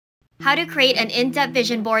How to create an in-depth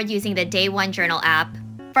vision board using the Day One Journal app.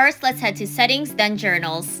 First, let's head to Settings, then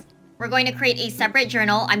Journals. We're going to create a separate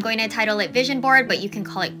journal. I'm going to title it Vision Board, but you can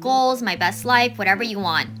call it Goals, My Best Life, whatever you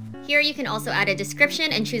want. Here you can also add a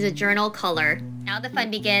description and choose a journal color. Now the fun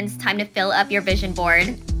begins. Time to fill up your vision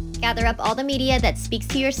board. Gather up all the media that speaks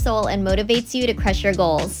to your soul and motivates you to crush your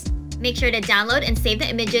goals. Make sure to download and save the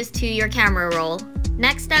images to your camera roll.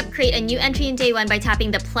 Next up, create a new entry in Day One by tapping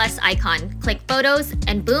the plus icon. Click Photos,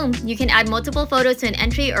 and boom, you can add multiple photos to an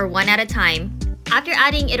entry or one at a time. After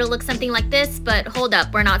adding, it'll look something like this, but hold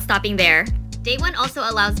up, we're not stopping there. Day One also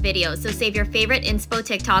allows videos, so save your favorite inspo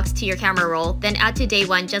TikToks to your camera roll, then add to Day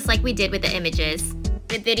One just like we did with the images.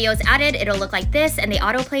 With videos added, it'll look like this, and they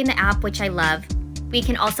autoplay in the app, which I love. We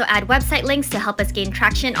can also add website links to help us gain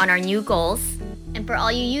traction on our new goals. And for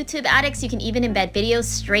all you YouTube addicts, you can even embed videos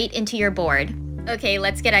straight into your board. Okay,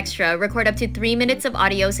 let's get extra. Record up to 3 minutes of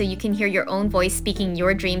audio so you can hear your own voice speaking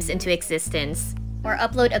your dreams into existence. Or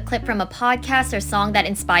upload a clip from a podcast or song that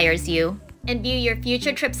inspires you. And view your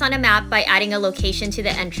future trips on a map by adding a location to the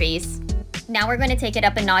entries. Now we're going to take it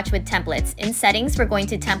up a notch with templates. In Settings, we're going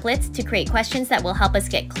to Templates to create questions that will help us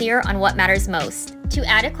get clear on what matters most. To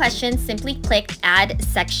add a question, simply click Add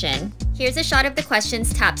Section. Here's a shot of the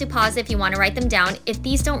questions. Tap to pause if you want to write them down. If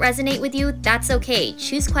these don't resonate with you, that's okay.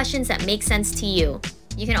 Choose questions that make sense to you.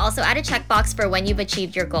 You can also add a checkbox for when you've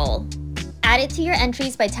achieved your goal. Add it to your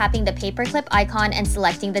entries by tapping the paperclip icon and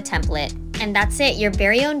selecting the template. And that's it, your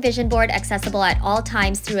very own vision board accessible at all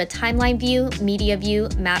times through a timeline view, media view,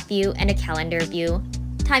 map view, and a calendar view.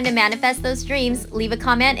 Time to manifest those dreams. Leave a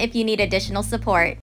comment if you need additional support.